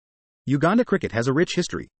Uganda Cricket has a rich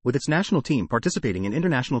history, with its national team participating in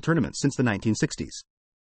international tournaments since the 1960s.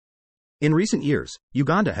 In recent years,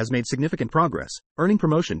 Uganda has made significant progress, earning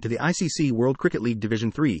promotion to the ICC World Cricket League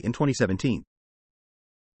Division 3 in 2017.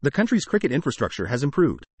 The country's cricket infrastructure has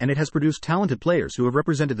improved, and it has produced talented players who have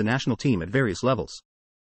represented the national team at various levels.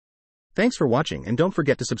 Thanks for watching, and don't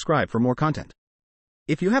forget to subscribe for more content.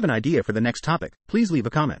 If you have an idea for the next topic, please leave a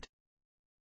comment.